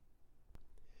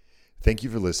Thank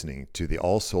you for listening to the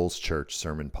All Souls Church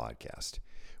Sermon Podcast.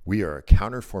 We are a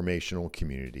counter-formational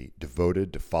community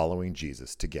devoted to following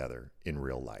Jesus together in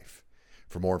real life.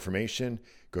 For more information,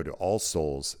 go to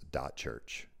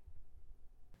allsouls.church.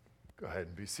 Go ahead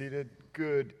and be seated.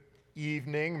 Good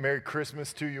evening. Merry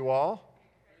Christmas to you all.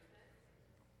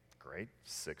 Great.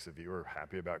 6 of you are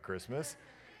happy about Christmas.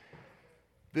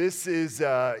 This is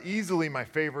easily my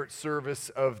favorite service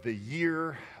of the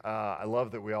year. I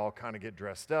love that we all kind of get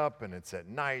dressed up and it's at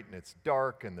night and it's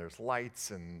dark and there's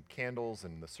lights and candles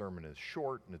and the sermon is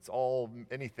short and it's all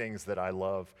many things that I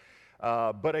love.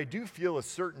 But I do feel a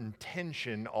certain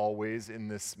tension always in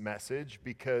this message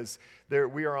because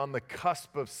we are on the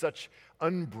cusp of such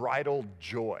unbridled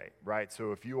joy, right?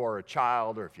 So if you are a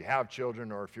child or if you have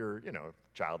children or if you're, a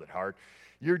child at heart,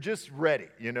 you're just ready,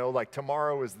 like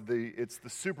tomorrow is it's the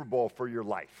Super Bowl for your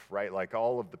life, right? Like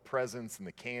all of the presents and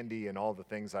the candy and all the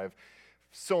things. I have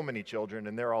so many children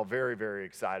and they're all very, very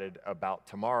excited about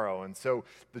tomorrow. And so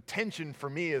the tension for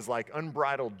me is like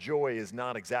unbridled joy is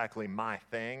not exactly my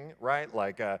thing, right?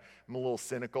 Like I'm a little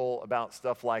cynical about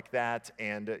stuff like that.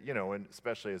 And, and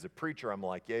especially as a preacher, I'm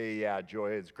like, yeah,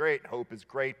 joy is great. Hope is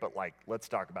great. But like, let's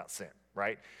talk about sin.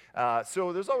 Right?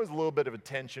 So there's always a little bit of a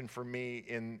tension for me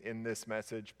in this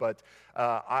message, but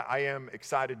I am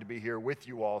excited to be here with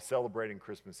you all celebrating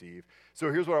Christmas Eve.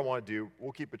 So here's what I want to do.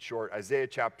 We'll keep it short. Isaiah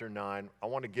chapter 9. I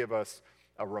want to give us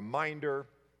a reminder.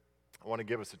 I want to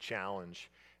give us a challenge,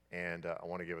 and I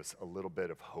want to give us a little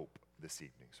bit of hope this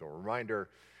evening. So a reminder,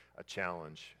 a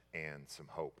challenge, and some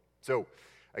hope. So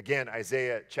again,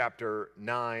 Isaiah chapter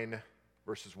 9.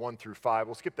 Verses 1 through 5.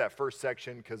 We'll skip that first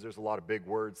section because there's a lot of big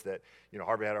words that,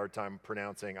 Harvey had a hard time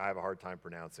pronouncing. I have a hard time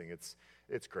pronouncing.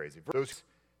 It's crazy. Verse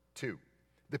 2.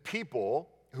 The people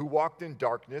who walked in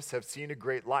darkness have seen a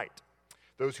great light.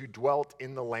 Those who dwelt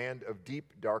in the land of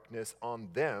deep darkness, on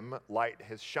them light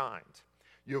has shined.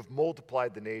 You have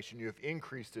multiplied the nation. You have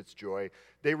increased its joy.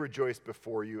 They rejoice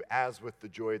before you as with the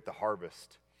joy at the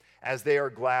harvest. As they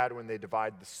are glad when they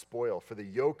divide the spoil. For the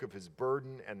yoke of his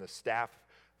burden and the staff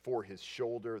for his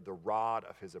shoulder, the rod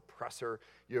of his oppressor,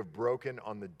 you have broken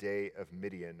on the day of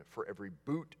Midian. For every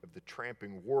boot of the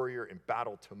tramping warrior in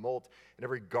battle tumult, and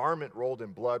every garment rolled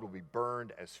in blood will be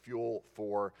burned as fuel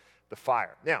for the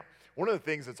fire. Now, one of the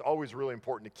things that's always really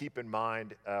important to keep in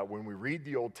mind when we read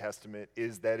the Old Testament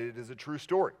is that it is a true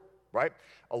story. Right?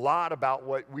 A lot about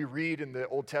what we read in the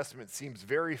Old Testament seems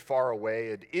very far away.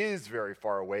 It is very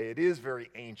far away. It is very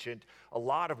ancient. A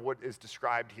lot of what is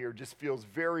described here just feels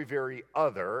very, very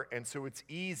other. And so it's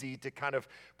easy to kind of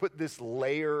put this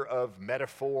layer of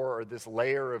metaphor or this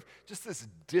layer of just this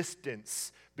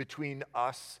distance between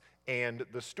us and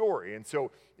the story. And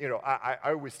so, I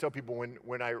always tell people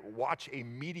when I watch a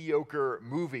mediocre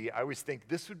movie, I always think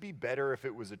this would be better if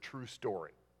it was a true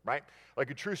story. Right?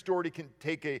 Like a true story can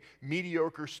take a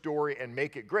mediocre story and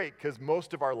make it great because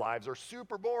most of our lives are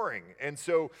super boring. And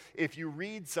so if you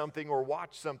read something or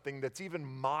watch something that's even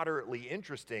moderately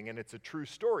interesting and it's a true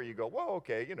story, you go, whoa,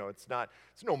 okay, it's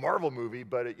no Marvel movie,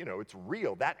 but it's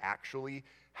real. That actually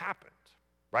happened.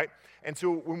 Right? And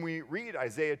so when we read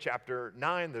Isaiah chapter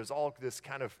 9, there's all this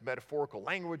kind of metaphorical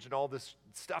language and all this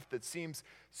stuff that seems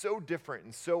so different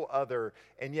and so other,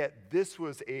 and yet this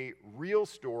was a real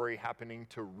story happening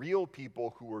to real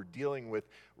people who were dealing with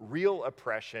real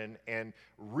oppression and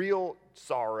real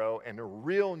sorrow and a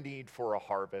real need for a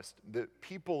harvest. The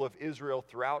people of Israel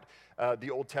throughout the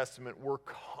Old Testament were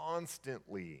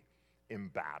constantly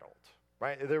embattled.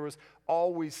 Right? There was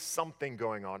always something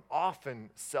going on,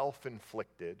 often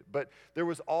self-inflicted, but there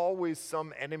was always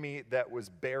some enemy that was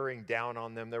bearing down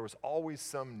on them. There was always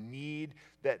some need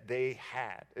that they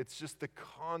had. It's just the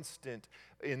constant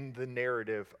in the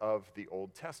narrative of the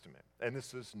Old Testament. And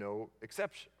this is no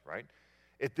exception, right?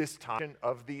 At this time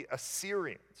of the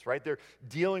Assyrians, right? They're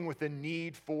dealing with the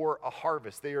need for a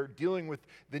harvest. They are dealing with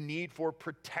the need for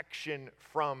protection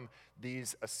from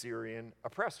these Assyrian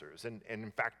oppressors. And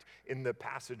in fact, in the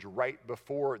passage right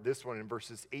before this one, in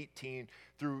verses 18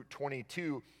 through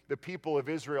 22, the people of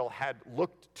Israel had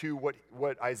looked to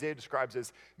what Isaiah describes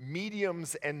as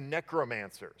mediums and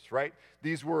necromancers, right?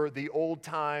 These were the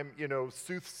old-time,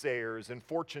 soothsayers and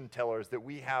fortune tellers that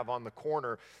we have on the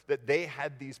corner, that they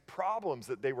had these problems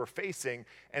that they were facing,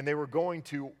 and they were going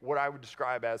to what I would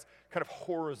describe as kind of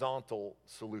horizontal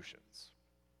solutions.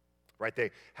 Right?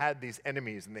 They had these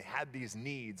enemies and they had these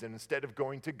needs, and instead of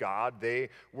going to God, they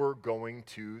were going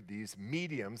to these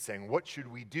mediums saying, what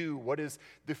should we do? What does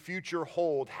the future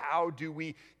hold? How do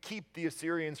we keep the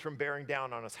Assyrians from bearing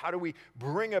down on us? How do we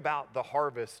bring about the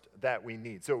harvest that we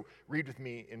need? So read with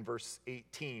me in verse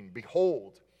 18.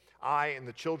 Behold, I and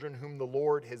the children whom the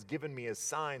Lord has given me as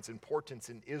signs and portents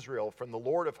in Israel from the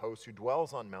Lord of hosts who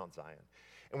dwells on Mount Zion.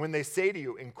 And when they say to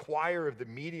you, inquire of the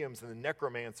mediums and the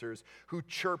necromancers who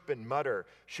chirp and mutter,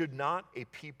 should not a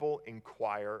people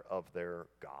inquire of their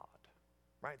God?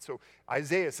 Right? So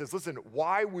Isaiah says, listen,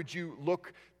 why would you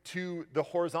look to the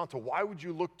horizontal? Why would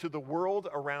you look to the world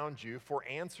around you for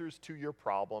answers to your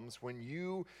problems when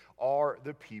you are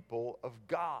the people of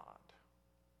God?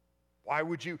 Why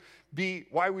would you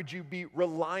be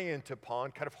reliant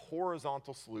upon kind of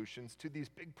horizontal solutions to these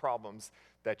big problems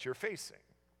that you're facing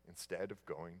instead of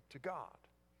going to God?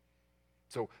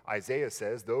 So Isaiah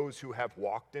says, those who have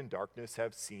walked in darkness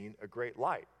have seen a great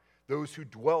light. Those who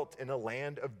dwelt in a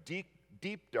land of deep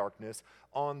darkness,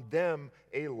 on them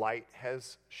a light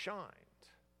has shined.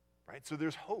 Right? So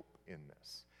there's hope in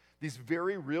this. These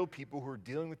very real people who are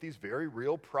dealing with these very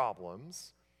real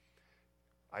problems,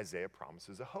 Isaiah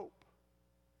promises a hope.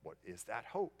 What is that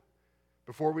hope?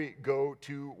 Before we go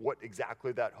to what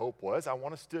exactly that hope was, I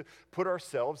want us to put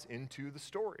ourselves into the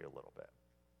story a little bit.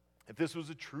 If this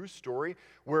was a true story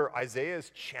where Isaiah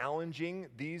is challenging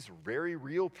these very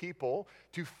real people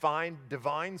to find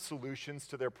divine solutions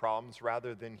to their problems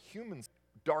rather than humans,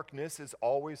 darkness is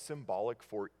always symbolic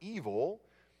for evil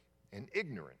and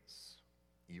ignorance.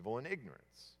 Evil and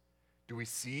ignorance. Do we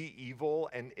see evil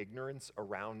and ignorance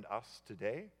around us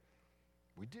today?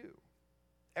 We do.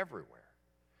 Everywhere.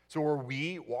 So are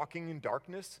we walking in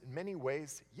darkness? In many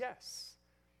ways, yes.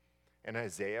 And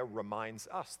Isaiah reminds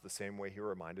us the same way he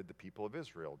reminded the people of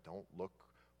Israel. Don't look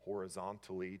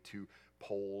horizontally to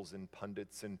polls and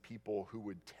pundits and people who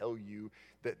would tell you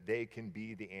that they can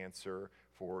be the answer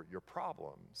for your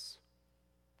problems.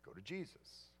 Go to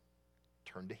Jesus.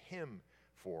 Turn to him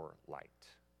for light.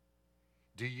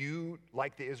 Do you,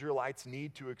 like the Israelites,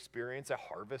 need to experience a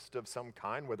harvest of some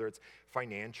kind, whether it's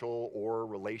financial or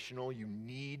relational? You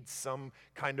need some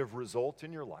kind of result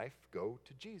in your life? Go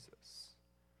to Jesus.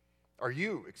 Are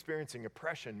you experiencing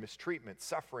oppression, mistreatment,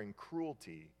 suffering,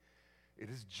 cruelty? It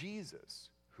is Jesus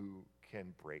who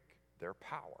can break their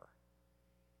power.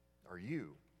 Are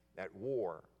you at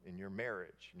war in your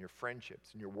marriage, in your friendships,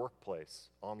 in your workplace,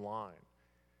 online?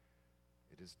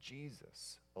 It is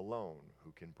Jesus alone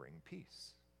who can bring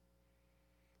peace.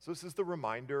 So this is the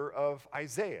reminder of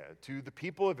Isaiah to the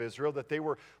people of Israel that they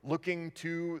were looking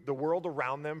to the world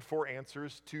around them for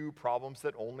answers to problems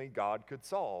that only God could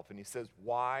solve. And he says,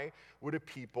 why would a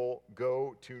people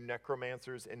go to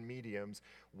necromancers and mediums?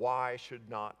 Why should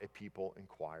not a people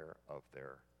inquire of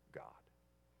their God?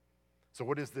 So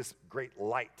what is this great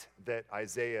light that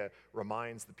Isaiah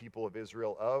reminds the people of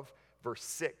Israel of? Verse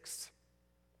 6.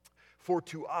 For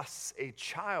to us a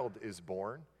child is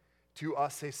born, to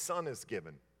us a son is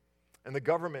given, and the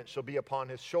government shall be upon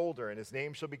his shoulder, and his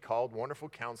name shall be called Wonderful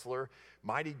Counselor,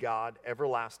 Mighty God,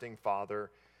 Everlasting Father,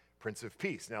 Prince of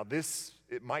Peace. Now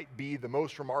it might be the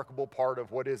most remarkable part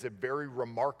of what is a very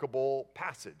remarkable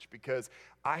passage, because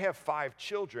I have 5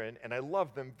 children, and I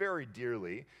love them very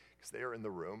dearly, because they are in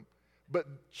the room, but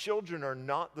children are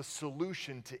not the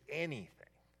solution to anything.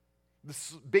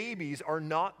 Babies are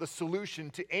not the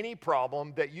solution to any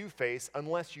problem that you face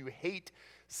unless you hate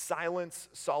silence,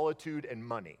 solitude, and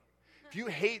money. If you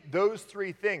hate those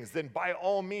 3 things, then by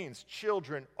all means,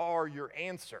 children are your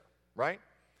answer, right?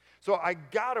 So I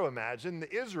got to imagine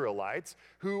the Israelites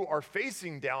who are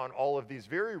facing down all of these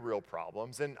very real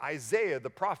problems, and Isaiah,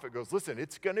 the prophet, goes, listen,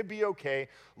 it's going to be okay.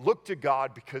 Look to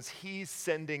God because he's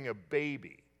sending a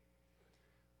baby,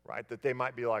 right? That they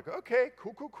might be like, okay,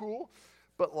 cool.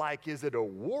 But like, is it a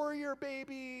warrior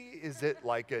baby? Is it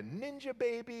like a ninja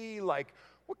baby? Like,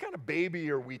 what kind of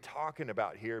baby are we talking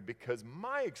about here? Because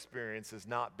my experience has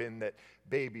not been that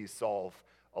babies solve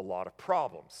a lot of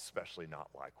problems, especially not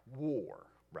like war,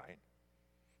 right?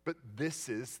 But this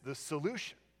is the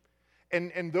solution.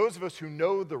 And those of us who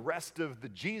know the rest of the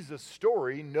Jesus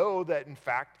story know that, in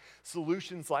fact,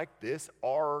 solutions like this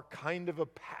are kind of a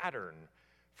pattern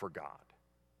for God,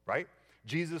 right?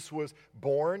 Jesus was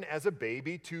born as a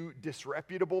baby to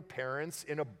disreputable parents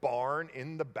in a barn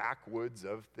in the backwoods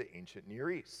of the ancient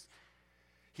Near East.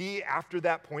 He, after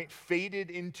that point, faded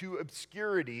into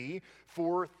obscurity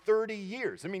for 30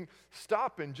 years. I mean,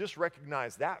 stop and just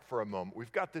recognize that for a moment.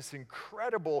 We've got this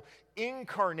incredible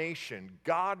incarnation,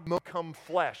 God come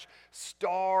flesh,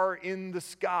 star in the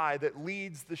sky that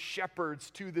leads the shepherds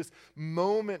to this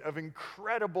moment of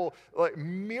incredible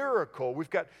miracle. We've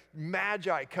got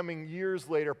Magi coming years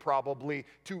later probably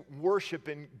to worship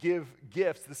and give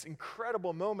gifts, this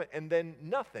incredible moment, and then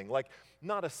nothing. Like,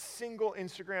 not a single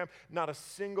Instagram, not a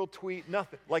single tweet,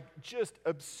 nothing. Like, just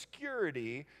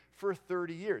obscurity for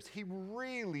 30 years. He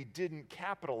really didn't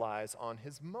capitalize on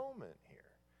his moment here.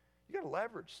 You got to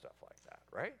leverage stuff like that,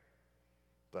 right?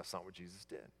 But that's not what Jesus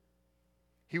did.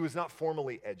 He was not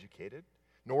formally educated,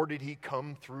 nor did he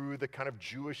come through the kind of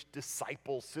Jewish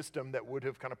disciple system that would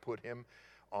have kind of put him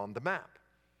on the map.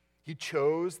 He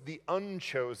chose the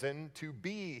unchosen to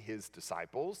be his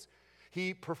disciples.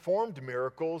 He performed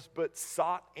miracles, but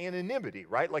sought anonymity,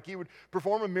 right? Like he would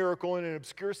perform a miracle in an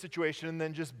obscure situation and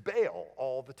then just bail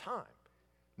all the time.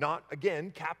 Not,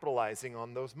 again, capitalizing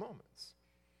on those moments.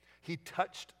 He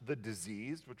touched the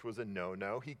diseased, which was a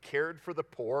no-no. He cared for the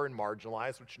poor and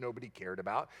marginalized, which nobody cared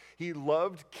about. He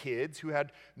loved kids who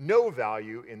had no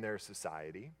value in their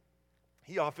society.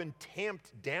 He often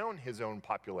tamped down his own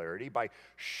popularity by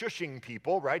shushing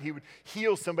people, right? He would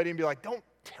heal somebody and be like, don't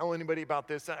tell anybody about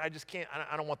this. I just can't,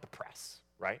 I don't want the press,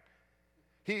 right?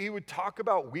 He would talk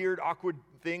about weird, awkward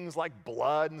things like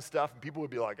blood and stuff, and people would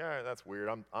be like, that's weird,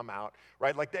 I'm out,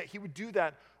 right? Like that. He would do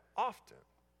that often.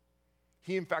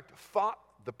 He, in fact, fought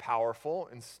the powerful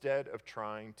instead of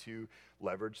trying to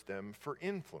leverage them for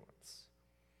influence.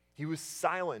 He was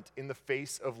silent in the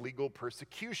face of legal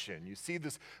persecution. You see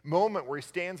this moment where he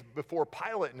stands before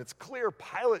Pilate, and it's clear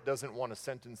Pilate doesn't want to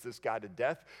sentence this guy to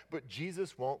death, but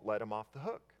Jesus won't let him off the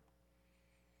hook.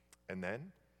 And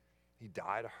then he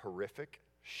died a horrific,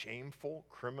 shameful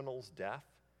criminal's death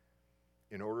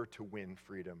in order to win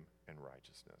freedom and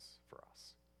righteousness for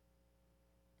us.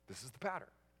 This is the pattern.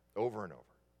 Over and over.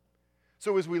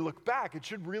 So as we look back, it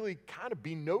should really kind of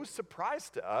be no surprise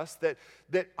to us that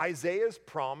Isaiah's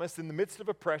promise in the midst of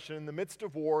oppression, in the midst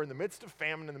of war, in the midst of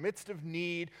famine, in the midst of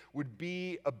need would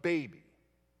be a baby.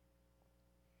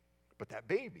 But that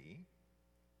baby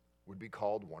would be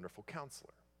called Wonderful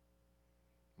Counselor,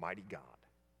 Mighty God,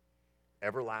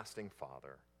 Everlasting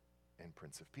Father, and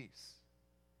Prince of Peace.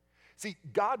 See,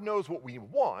 God knows what we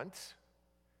want,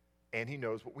 and he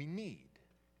knows what we need.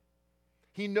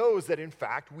 He knows that, in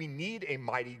fact, we need a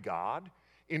mighty God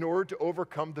in order to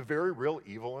overcome the very real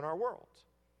evil in our world.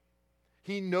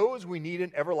 He knows we need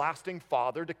an everlasting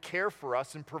Father to care for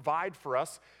us and provide for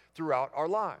us throughout our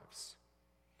lives.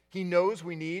 He knows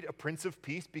we need a Prince of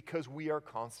Peace because we are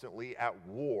constantly at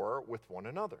war with one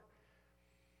another.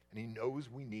 And he knows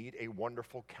we need a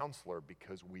Wonderful Counselor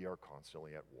because we are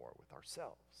constantly at war with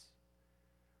ourselves.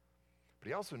 But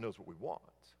he also knows what we want.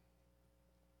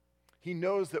 He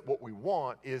knows that what we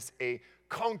want is a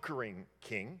conquering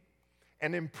king,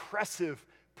 an impressive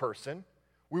person.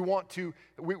 We want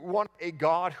a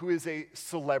God who is a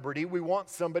celebrity. We want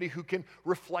somebody who can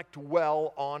reflect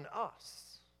well on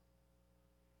us.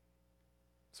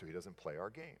 So he doesn't play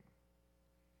our game.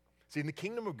 See, in the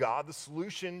kingdom of God, the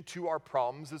solution to our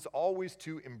problems is always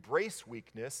to embrace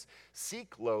weakness,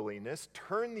 seek lowliness,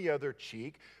 turn the other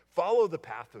cheek, follow the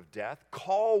path of death,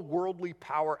 call worldly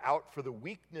power out for the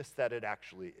weakness that it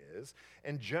actually is,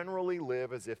 and generally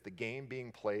live as if the game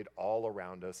being played all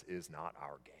around us is not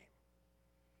our game.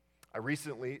 I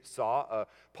recently saw a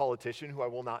politician who I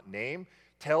will not name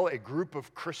tell a group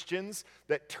of Christians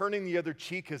that turning the other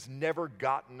cheek has never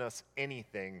gotten us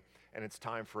anything, and it's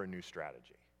time for a new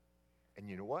strategy. And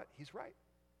you know what? He's right.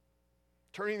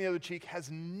 Turning the other cheek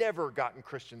has never gotten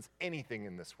Christians anything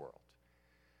in this world.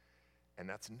 And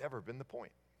that's never been the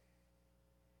point.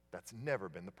 That's never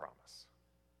been the promise.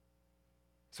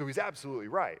 So he's absolutely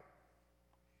right,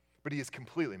 but he has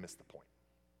completely missed the point.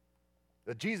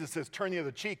 That Jesus says turn the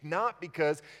other cheek, not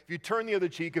because if you turn the other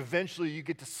cheek, eventually you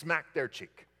get to smack their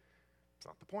cheek. It's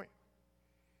not the point.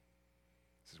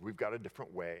 He says we've got a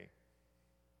different way.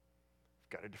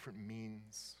 We've got a different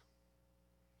means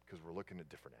because we're looking at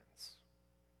different ends.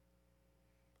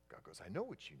 God goes, I know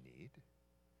what you need.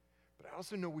 But I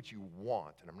also know what you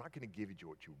want, and I'm not going to give you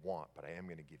what you want, but I am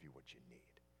going to give you what you need.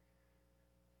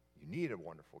 You need a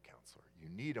Wonderful Counselor. You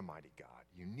need a mighty God.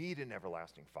 You need an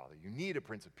everlasting Father. You need a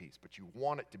Prince of Peace, but you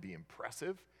want it to be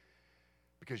impressive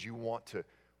because you want to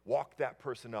walk that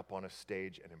person up on a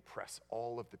stage and impress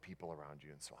all of the people around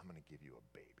you. And so I'm going to give you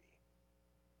a baby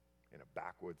in a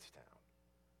backwoods town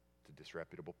to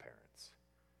disreputable parents.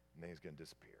 And then he's going to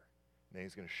disappear. And then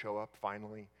he's going to show up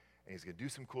finally, and he's going to do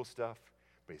some cool stuff.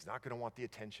 But he's not going to want the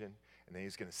attention, and then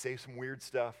he's going to say some weird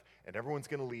stuff, and everyone's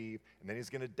going to leave, and then he's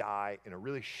going to die in a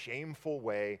really shameful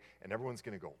way, and everyone's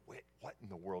going to go, wait, what in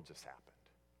the world just happened?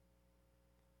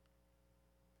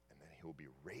 And then he will be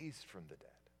raised from the dead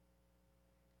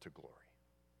to glory.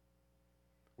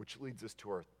 Which leads us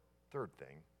to our third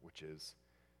thing, which is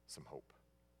some hope.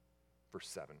 Verse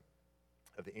 7,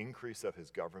 of the increase of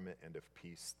his government and of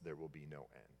peace there will be no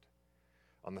end.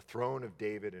 On the throne of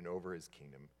David and over his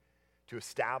kingdom, to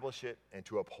establish it and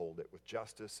to uphold it with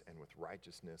justice and with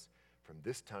righteousness from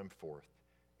this time forth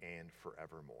and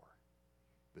forevermore.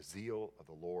 The zeal of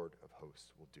the Lord of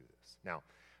hosts will do this. Now,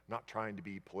 I'm not trying to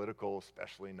be political,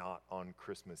 especially not on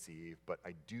Christmas Eve, but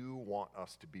I do want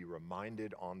us to be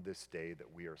reminded on this day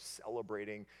that we are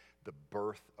celebrating the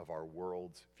birth of our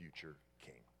world's future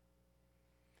king.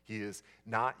 He is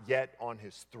not yet on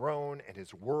his throne, and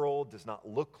his world does not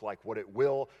look like what it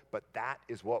will, but that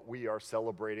is what we are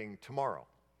celebrating tomorrow.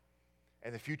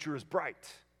 And the future is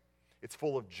bright. It's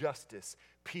full of justice,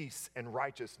 peace, and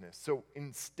righteousness. So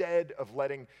instead of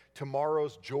letting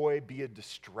tomorrow's joy be a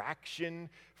distraction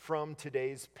from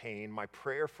today's pain, my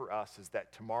prayer for us is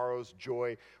that tomorrow's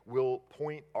joy will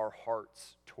point our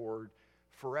hearts toward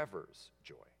forever's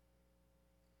joy.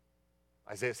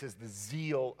 Isaiah says, the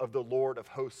zeal of the Lord of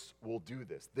hosts will do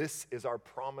this. This is our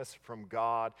promise from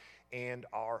God and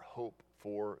our hope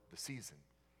for the season.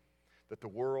 That the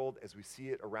world, as we see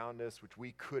it around us, which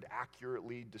we could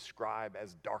accurately describe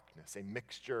as darkness, a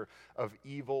mixture of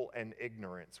evil and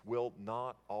ignorance, will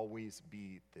not always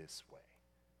be this way.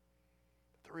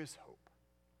 There is hope.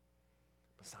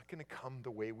 But it's not going to come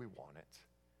the way we want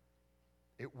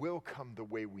it. It will come the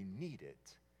way we need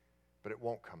it, but it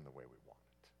won't come the way we want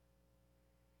it.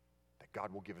 That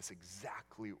God will give us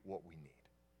exactly what we need.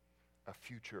 A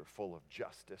future full of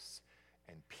justice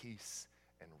and peace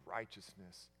and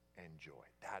righteousness and joy.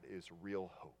 That is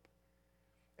real hope.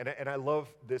 And I love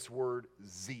this word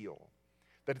zeal.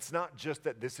 That it's not just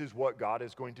that this is what God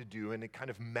is going to do in a kind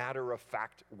of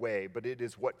matter-of-fact way, but it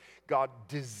is what God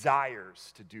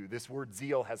desires to do. This word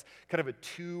zeal has kind of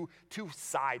two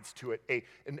sides to it,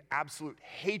 an absolute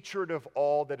hatred of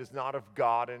all that is not of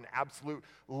God, and an absolute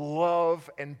love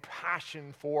and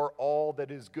passion for all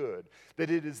that is good. That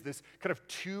it is this kind of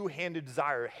two-handed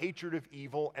desire, a hatred of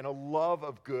evil and a love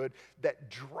of good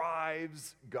that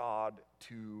drives God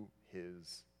to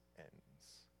his ends.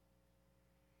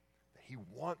 He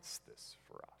wants this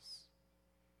for us.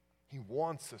 He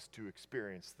wants us to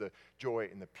experience the joy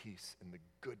and the peace and the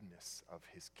goodness of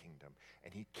his kingdom,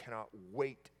 and he cannot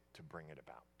wait to bring it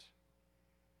about.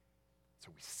 So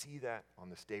we see that on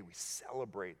this day. We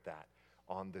celebrate that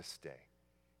on this day,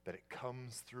 that it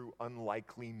comes through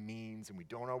unlikely means, and we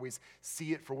don't always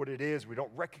see it for what it is. We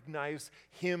don't recognize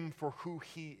him for who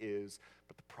he is,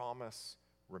 but the promise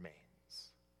remains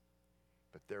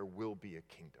that there will be a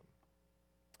kingdom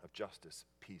of justice,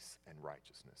 peace, and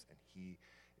righteousness, and he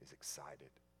is excited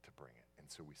to bring it. And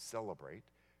so we celebrate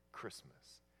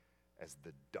Christmas as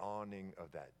the dawning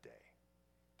of that day,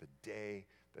 the day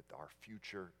that our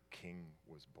future king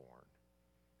was born.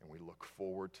 And we look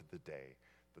forward to the day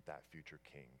that that future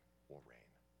king will reign.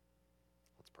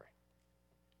 Let's pray.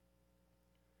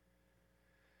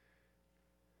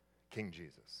 King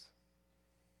Jesus,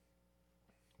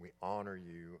 we honor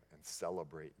you and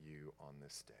celebrate you on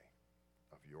this day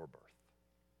of your birth.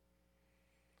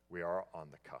 We are on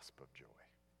the cusp of joy.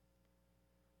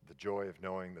 The joy of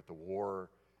knowing that the war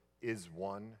is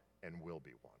won and will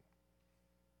be won.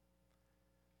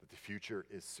 That the future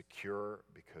is secure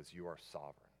because you are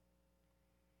sovereign.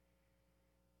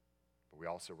 But we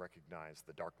also recognize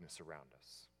the darkness around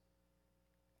us.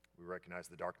 We recognize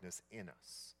the darkness in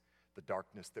us, the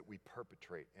darkness that we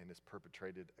perpetrate and is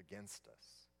perpetrated against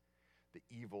us, the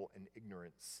evil and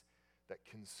ignorance that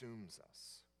consumes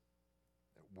us,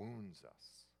 that wounds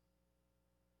us.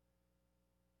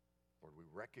 Lord, we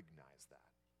recognize that.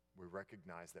 We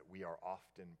recognize that we are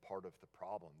often part of the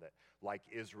problem, that like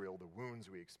Israel, the wounds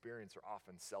we experience are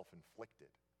often self-inflicted.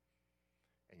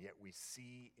 And yet we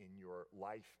see in your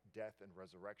life, death, and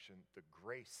resurrection the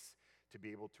grace to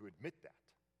be able to admit that,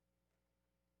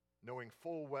 knowing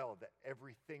full well that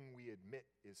everything we admit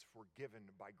is forgiven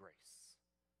by grace.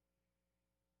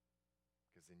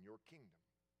 Because in your kingdom,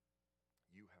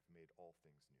 you have made all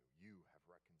things new. You have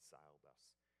reconciled us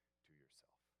to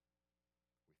yourself.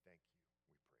 We thank you.